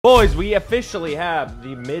Boys, we officially have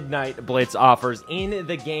the Midnight Blitz offers in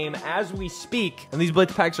the game as we speak, and these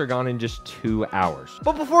Blitz packs are gone in just 2 hours.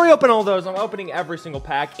 But before we open all those, I'm opening every single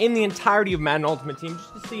pack in the entirety of Madden Ultimate Team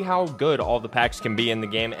just to see how good all the packs can be in the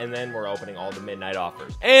game, and then we're opening all the Midnight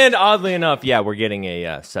offers. And oddly enough, yeah, we're getting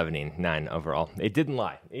a 79 overall. It didn't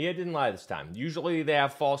lie. It didn't lie this time. Usually they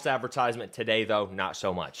have false advertisement. Today, though, not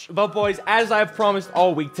so much. But boys, as I've promised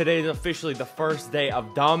all week, today is officially the first day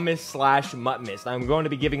of Dummiss/Muttmiss. I'm going to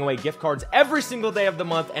be giving away gift cards every single day of the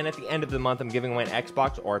month, and at the end of the month, I'm giving away an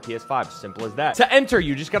Xbox or a PS5. Simple as that. To enter,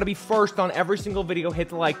 you just gotta be first on every single video, hit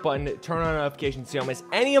the like button, turn on notifications so you don't miss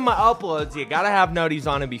any of my uploads. You gotta have noties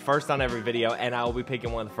on and be first on every video, and I will be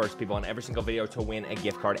picking one of the first people on every single video to win a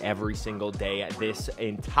gift card every single day this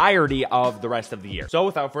entirety of the rest of the year. So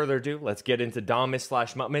without further ado, let's get into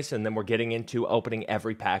Dummiss/Muttmiss, and then we're getting into opening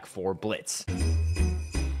every pack for Blitz.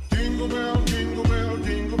 Jingle bell, jingle bell,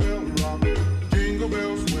 jingle bell rock. Jingle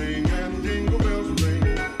bells swing and jingle bells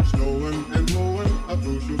ring. Snowing and blowing, a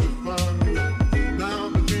bushel of fun. Now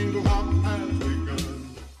the jingle hop has begun.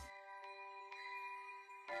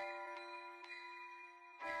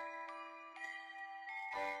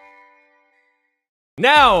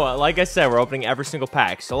 Now, like I said, we're opening every single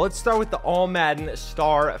pack. So let's start with the All Madden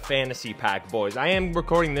Star Fantasy Pack, boys. I am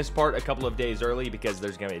recording this part a couple of days early because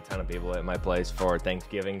there's going to be a ton of people at my place for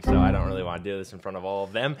Thanksgiving, so I don't really want to do this in front of all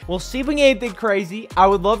of them. We'll see if we get anything crazy. I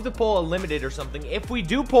would love to pull a limited or something. If we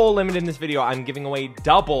do pull a limited in this video, I'm giving away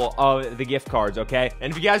double of the gift cards, okay? And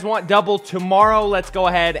if you guys want double tomorrow, let's go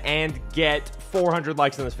ahead and get 400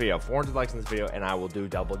 likes in this video. 400 likes in this video, and I will do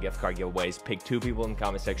double gift card giveaways. Pick 2 people in the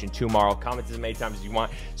comment section tomorrow. Comment as many times as you want.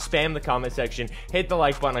 Spam the comment section. Hit the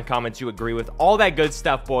like button on comments you agree with. All that good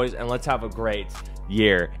stuff, boys, and let's have a great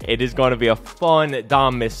year. It is going to be a fun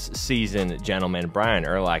Dummiss season, gentlemen. Brian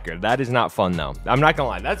Urlacher. That is not fun, though. I'm not gonna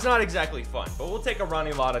lie. That's not exactly fun, but we'll take a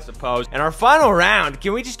running lot, I suppose. And our final round,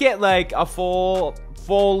 can we just get like a full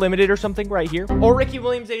limited or something right here? Or Ricky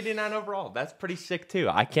Williams 89 overall. That's pretty sick too.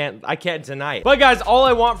 I can't deny it. But guys, all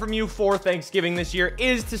I want from you for Thanksgiving this year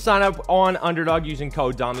is to sign up on Underdog using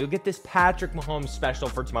code DOM. You'll get this Patrick Mahomes special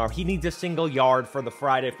for tomorrow. He needs a single yard for the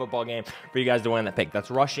Friday football game for you guys to win that pick.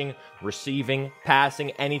 That's rushing, receiving,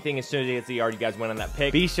 passing, anything. As soon as he gets the yard, you guys win on that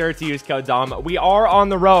pick. Be sure to use code DOM. We are on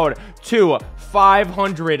the road to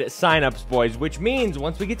 500 signups, boys, which means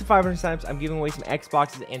once we get to 500 signups, I'm giving away some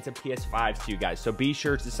Xboxes and some PS5s to you guys. So be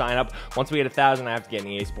sure to sign up. Once we hit 1,000, I have to get an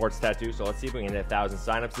EA Sports tattoo. So let's see if we can hit 1,000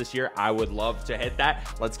 signups this year. I would love to hit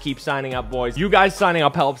that. Let's keep signing up, boys. You guys signing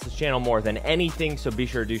up helps the channel more than anything, so be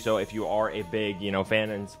sure to do so if you are a big, fan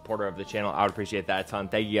and supporter of the channel. I would appreciate that a ton.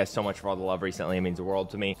 Thank you guys so much for all the love recently. It means the world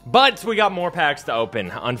to me. But we got more packs to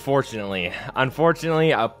open, unfortunately.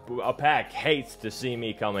 Unfortunately, a pack hates to see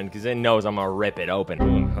me coming because it knows I'm gonna rip it open.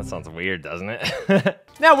 Ooh, that sounds weird, doesn't it?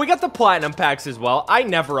 Now, we got the Platinum packs as well. I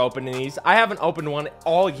never opened these. I haven't opened one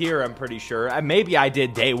all year, I'm pretty sure. Maybe I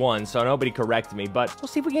did day 1, so nobody correct me, but we'll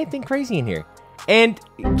see if we get anything crazy in here. And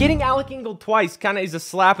getting Alec Ingold twice kind of is a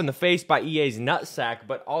slap in the face by EA's nutsack,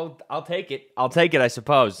 but I'll take it. I'll take it, I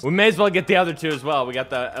suppose. We may as well get the other 2 as well. We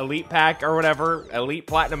got the Elite Pack or whatever, Elite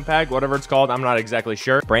Platinum Pack, whatever it's called. I'm not exactly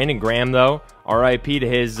sure. Brandon Graham, though, RIP to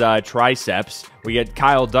his triceps. We get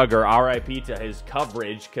Kyle Duggar, RIP to his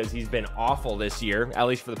coverage because he's been awful this year, at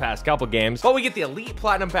least for the past couple games. But we get the Elite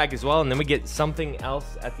Platinum Pack as well, and then we get something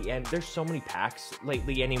else at the end. There's so many packs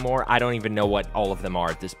lately anymore. I don't even know what all of them are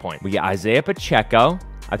at this point. We get Isaiah Pacheco.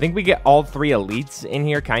 I think we get all 3 elites in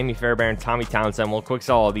here. Kaimi Fairbairn, Tommy Townsend. We'll quick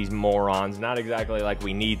sell all these morons. Not exactly like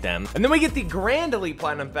we need them. And then we get the Grand Elite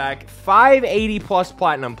Platinum Pack. 580 plus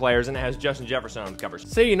platinum players, and it has Justin Jefferson on the cover.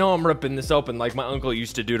 So you know I'm ripping this open like my uncle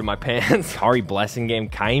used to do to my pants. Ari Blessing Game,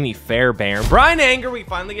 Kaimi Fairbairn. Brian Anger, we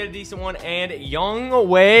finally get a decent one. And Young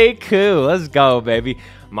Wei Koo. Let's go, baby.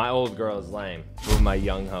 My old girl is lame with my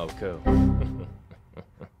young ho Koo.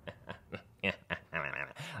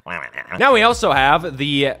 Now we also have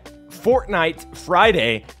the Fortnite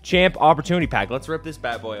Friday Champ Opportunity Pack. Let's rip this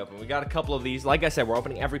bad boy open. We got a couple of these. Like I said, we're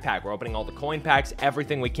opening every pack. We're opening all the coin packs,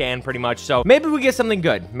 everything we can pretty much. So maybe we get something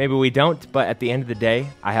good. Maybe we don't. But at the end of the day,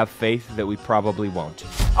 I have faith that we probably won't.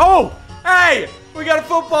 Oh! Hey, we got a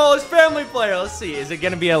footballist family player. Let's see. Is it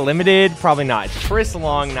going to be a limited? Probably not. It's Chris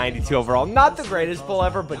Long, 92 overall. Not the greatest pull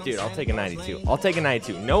ever, but dude, I'll take a 92. I'll take a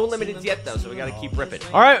 92. No limiteds yet, though, so we got to keep ripping.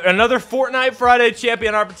 All right, another Fortnite Friday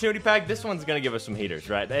Champion Opportunity Pack. This one's going to give us some heaters,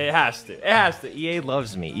 right? It has to. It has to. EA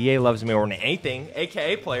loves me. EA loves me more than anything.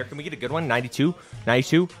 AKA player. Can we get a good one? 92?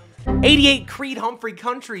 92? 88 Creed Humphrey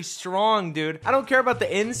Country Strong, dude. I don't care about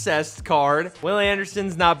the incest card. Will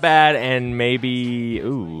Anderson's not bad, and maybe...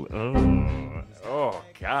 Ooh. Oh,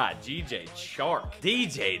 God, DJ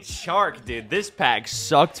Chark, dude. This pack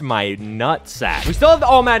sucked my nutsack. We still have the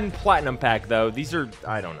All Madden Platinum pack, though. These are,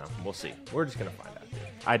 I don't know. We'll see. We're just going to find out,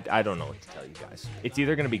 dude. I don't know what to tell you guys. It's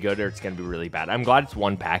either going to be good or it's going to be really bad. I'm glad it's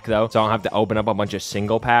one pack, though, so I don't have to open up a bunch of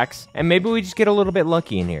single packs. And maybe we just get a little bit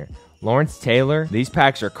lucky in here. Lawrence Taylor. These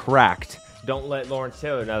packs are cracked. Don't let Lawrence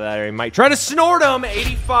Taylor know that, or he might try to snort him.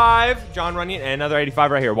 85. John Runyon. And another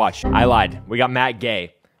 85 right here. Watch. I lied. We got Matt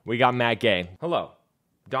Gay. Hello.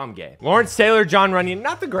 Dom Gay. Lawrence Taylor, John Runyon.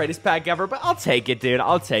 Not the greatest pack ever, but I'll take it, dude.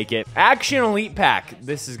 I'll take it. Action Elite pack.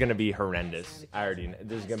 This is going to be horrendous. I already know.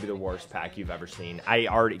 This is going to be the worst pack you've ever seen. I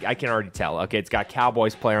can already tell. Okay, it's got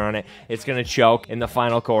Cowboys player on it. It's going to choke in the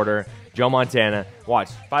final quarter. Joe Montana.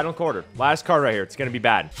 Watch. Final quarter. Last card right here. It's going to be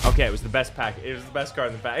bad. Okay, it was the best pack. It was the best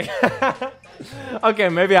card in the pack. Okay,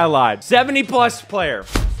 maybe I lied. 70+ player.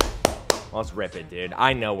 Let's rip it, dude.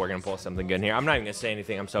 I know we're going to pull something good in here. I'm not even going to say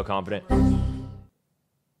anything. I'm so confident.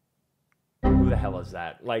 Who the hell is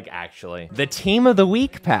that? Like, actually. The Team of the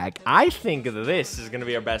Week pack. I think this is going to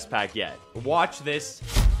be our best pack yet. Watch this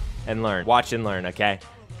and learn. Watch and learn, okay?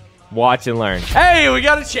 Watch and learn. Hey, we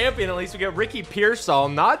got a champion. At least we got Ricky Pearsall.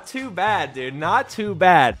 Not too bad, dude. Not too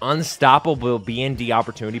bad. Unstoppable BND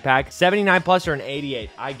opportunity pack. 79+ or an 88.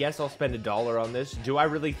 I guess I'll spend $1 on this. Do I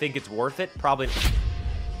really think it's worth it? Probably not.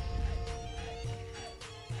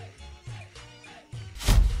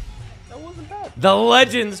 The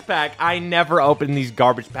Legends pack. I never open these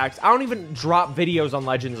garbage packs. I don't even drop videos on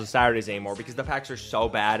Legends on Saturdays anymore because the packs are so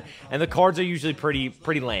bad and the cards are usually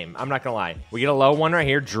pretty lame. I'm not gonna lie. We get a low one right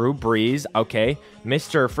here. Drew Brees. Okay.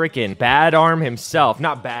 Mr. freaking Bad Arm himself.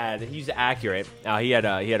 Not bad. He's accurate. He had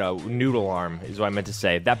a noodle arm is what I meant to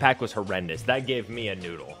say. That pack was horrendous. That gave me a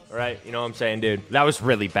noodle. All right? You know what I'm saying, dude? That was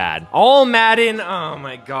really bad. All Madden. Oh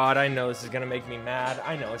my God. I know this is gonna make me mad.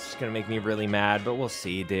 I know it's just gonna make me really mad, but we'll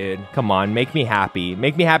see, dude. Come on. Make me happy.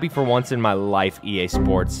 Make me happy for once in my life, EA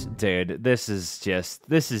Sports. Dude, this is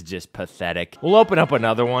just pathetic. We'll open up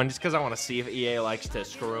another one just because I want to see if EA likes to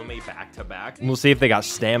screw me back to back. We'll see if they got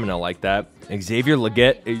stamina like that. Xavier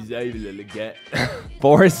Leggett.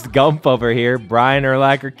 Forrest Gump over here. Brian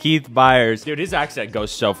Urlacher. Keith Byers. Dude, his accent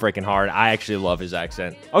goes so freaking hard. I actually love his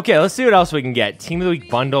accent. Okay, let's see what else we can get. Team of the Week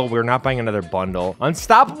bundle. We're not buying another bundle.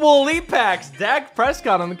 Unstoppable Elite packs. Dak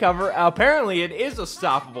Prescott on the cover. Apparently, it is a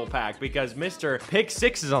stoppable pack because Mr. Pick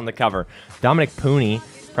 6 is on the cover. Dominic Pooney,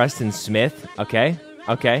 Preston Smith, okay,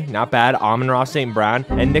 not bad. Amon-Ra St. Brown,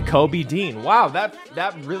 and Nakobe Dean. Wow, that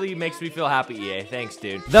really makes me feel happy, EA. Thanks,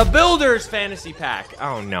 dude. The Builders Fantasy Pack.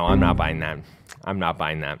 Oh, no, I'm not buying that. I'm not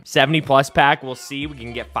buying that. 70+ pack. We'll see. We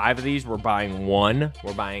can get 5 of these. We're buying one.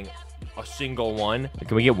 We're buying a single one.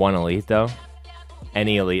 Can we get one Elite, though?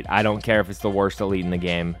 Any Elite. I don't care if it's the worst Elite in the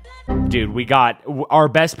game. Dude, we got... Our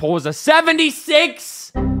best pull was a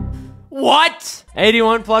 76! What?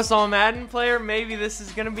 81+ All Madden player? Maybe this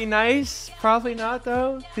is gonna be nice. Probably not,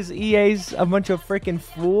 though, because EA's a bunch of freaking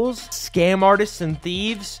fools. Scam artists and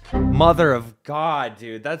thieves. Mother of God,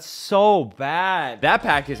 dude. That's so bad. That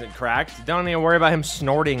pack isn't cracked. Don't even worry about him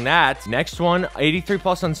snorting that. Next one,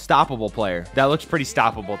 83+ Unstoppable player. That looks pretty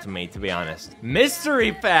stoppable to me, to be honest.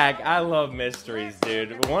 Mystery pack. I love mysteries,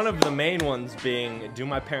 dude. One of the main ones being, do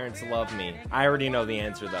my parents love me? I already know the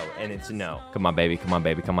answer, though, and it's no. Come on, baby. Come on,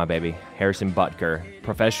 baby. Come on, baby. Harrison Butker,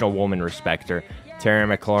 professional woman respecter. Terry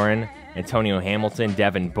McLaurin, Antonio Hamilton,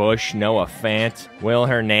 Devin Bush, Noah Fant, Will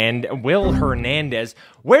Hernandez.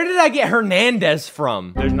 Where did I get Hernandez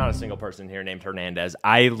from? There's not a single person here named Hernandez.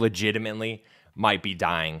 I legitimately might be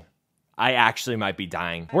dying. I actually might be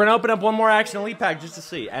dying. We're gonna open up one more Action Elite pack just to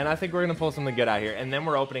see, and I think we're gonna pull something good out here, and then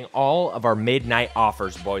we're opening all of our midnight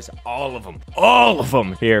offers, boys. All of them. All of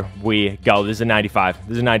them. Here we go. This is a 95.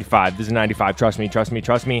 This is a 95. This is a 95. Trust me, trust me,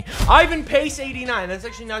 trust me. Ivan Pace, 89. That's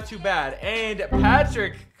actually not too bad. And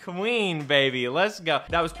Patrick Queen, baby. Let's go.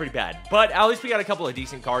 That was pretty bad, but at least we got a couple of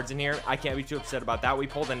decent cards in here. I can't be too upset about that. We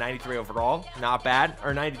pulled a 93 overall. Not bad.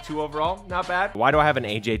 Or 92 overall. Not bad. Why do I have an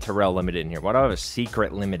AJ Terrell limited in here? Why do I have a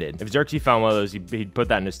secret limited? If Xerxes found one of those, he'd put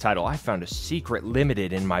that in his title. I found a secret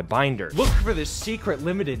limited in my binder. Look for this secret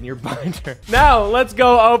limited in your binder. Now, let's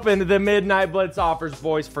go open the Midnight Blitz offers,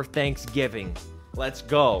 boys, for Thanksgiving. Let's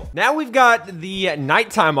go. Now we've got the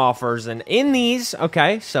nighttime offers, and in these,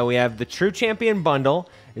 okay, so we have the True Champion Bundle.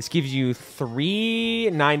 This gives you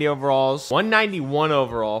 390 overalls, 191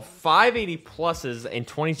 overall, 580 pluses, and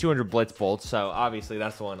 2200 blitz bolts. So obviously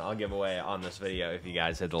that's the one I'll give away on this video if you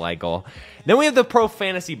guys hit the like goal. Then we have the Pro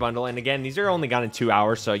Fantasy Bundle, and again, these are only gone in 2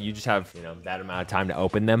 hours, so you just have, you know, that amount of time to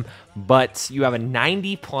open them. But you have a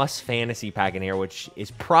 90+ fantasy pack in here, which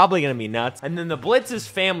is probably going to be nuts. And then the Blitz's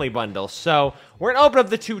Family Bundle. So We're gonna open up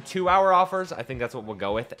the 2-hour offers. I think that's what we'll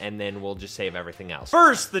go with, and then we'll just save everything else.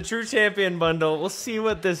 First, the True Champion bundle. We'll see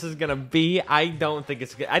what this is gonna be. I don't think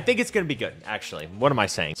it's good. I think it's gonna be good, actually. What am I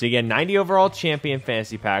saying? So you get 90 overall champion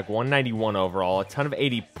fantasy pack, 191 overall, a ton of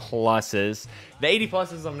 80 pluses. The 80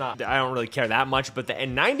 pluses, I don't really care that much, but the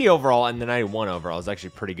 90 overall and the 91 overall is actually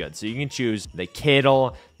pretty good. So you can choose the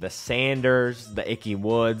Kittle, the Sanders, the Icky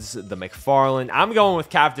Woods, the McFarland. I'm going with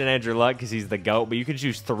Captain Andrew Luck because he's the GOAT, but you can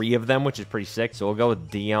choose 3 of them, which is pretty sick. So we'll go with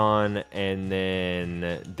Dion and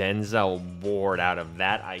then Denzel Ward out of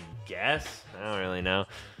that, I guess. I don't really know.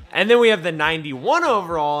 And then we have the 91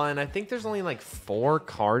 overall, and I think there's only like 4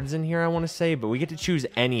 cards in here, I want to say, but we get to choose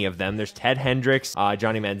any of them. There's Ted Hendricks,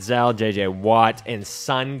 Johnny Manziel, JJ Watt, and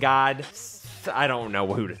Sun God. I don't know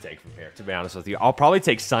who to take from here, to be honest with you. I'll probably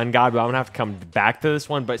take Sun God, but I'm going to have to come back to this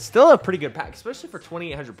one. But still a pretty good pack, especially for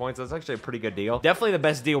 2,800 points. That's actually a pretty good deal. Definitely the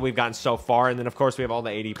best deal we've gotten so far. And then, of course, we have all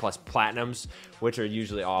the 80-plus platinums, which are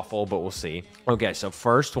usually awful, but we'll see. Okay, so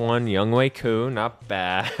first one, Younghoe Koo. Not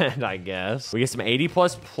bad, I guess. We get some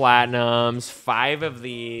 80-plus platinums, 5 of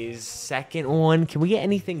these. Second one, can we get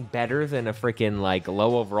anything better than a freaking, like,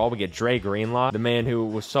 low overall? We get Dre Greenlaw, the man who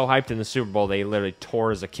was so hyped in the Super Bowl, they literally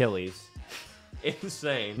tore his Achilles.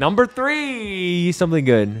 Insane. Number 3, something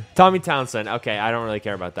good. Tommy Townsend. Okay, I don't really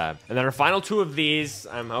care about that. And then our final 2 of these,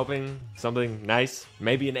 I'm hoping something nice.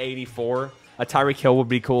 Maybe an 84. A Tyreek Hill would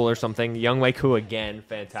be cool or something. Younghoe Koo again,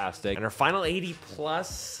 fantastic. And our final 80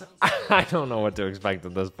 plus, I don't know what to expect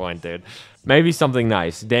at this point, dude. Maybe something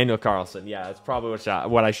nice. Daniel Carlson. Yeah, that's probably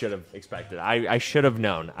what I should have expected. I should have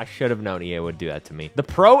known. I should have known EA would do that to me. The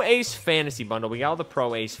Pro Ace Fantasy Bundle. We got all the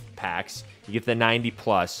Pro Ace packs. You get the 90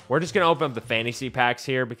 plus. We're just going to open up the fantasy packs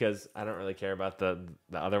here because I don't really care about the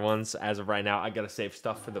other ones. As of right now, I got to save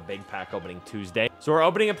stuff for the big pack opening Tuesday. So we're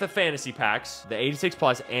opening up the fantasy packs, the 86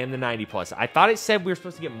 plus and the 90 plus. I thought it said we were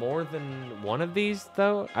supposed to get more than one of these,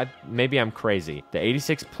 though. Maybe I'm crazy. The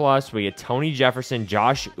 86 plus, we get Tony Jefferson,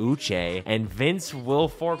 Josh Uche, and Vince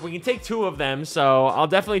Wilfork. We can take 2 of them, so I'll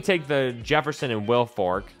definitely take the Jefferson and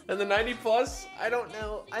Wilfork. And the 90 plus, I don't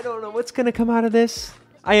know. I don't know what's going to come out of this.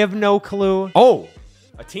 I have no clue. Oh,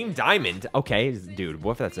 a Team Diamond. Okay, dude,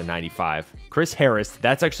 what if that's a 95? Chris Harris,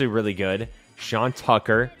 that's actually really good. Sean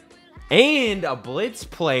Tucker, and a Blitz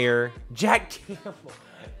player, Jack Campbell.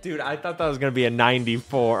 Dude, I thought that was going to be a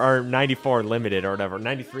 94 or 94 limited or whatever.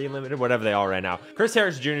 93 limited, whatever they are right now. Chris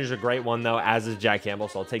Harris Jr. is a great one, though, as is Jack Campbell,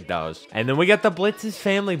 so I'll take those. And then we got the Blitz's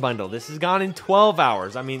Family Bundle. This is gone in 12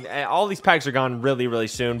 hours. I mean, all these packs are gone really, really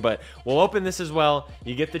soon, but we'll open this as well.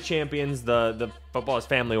 You get the champions, the Football's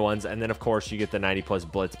Family ones, and then, of course, you get the 90-plus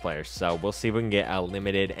Blitz players. So we'll see if we can get a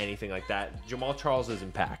limited, anything like that. Jamal Charles is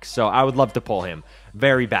in packs, so I would love to pull him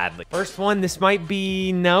very badly. First one, this might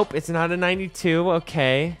be... Nope, it's not a 92.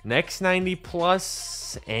 Okay. Next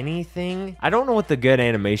 90-plus anything. I don't know what the good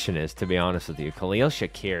animation is, to be honest with you. Khalil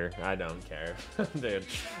Shakir. I don't care. Dude,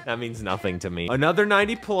 that means nothing to me. Another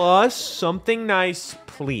 90-plus. Something nice,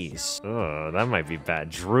 please. Oh, that might be bad.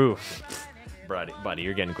 Drew. Buddy,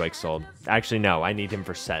 you're getting quick sold. Actually, no, I need him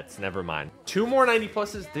for sets. Never mind. 2 more 90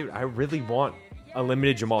 pluses. Dude, I really want a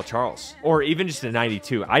limited Jamal Charles. Or even just a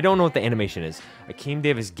 92. I don't know what the animation is. Akeem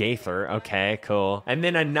Davis Gaither. Okay, cool. And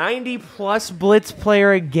then a 90-plus Blitz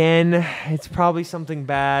player again. It's probably something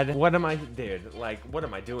bad. What am I... Dude, like, what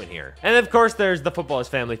am I doing here? And, of course, there's the Football's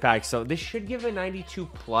Family Pack. So this should give a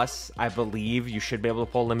 92-plus, I believe. You should be able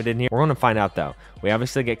to pull limited in here. We're going to find out, though. We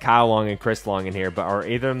obviously get Kyle Long and Chris Long in here, but are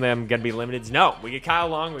either of them going to be limiteds? No. We get Kyle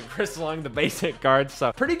Long with Chris Long, the basic cards.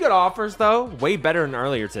 So pretty good offers, though. Way better than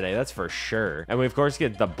earlier today. That's for sure. And we, of course,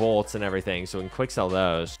 get the bolts and everything, so we can quick sell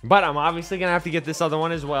those. But I'm obviously going to have to get this other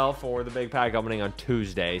one as well for the big pack opening on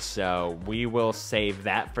Tuesday, so we will save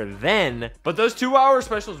that for then. But those 2-hour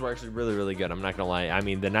specials were actually really, really good. I'm not going to lie. I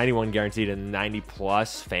mean, the 91 guaranteed and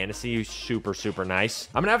 90-plus fantasy, super, super nice.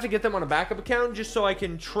 I'm going to have to get them on a backup account just so I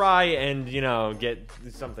can try and, you know, get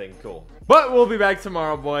something cool. But we'll be back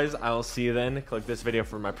tomorrow, boys. I will see you then. Click this video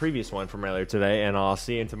for my previous one from earlier today, and I'll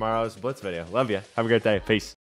see you in tomorrow's Blitz video. Love you. Have a great day. Peace.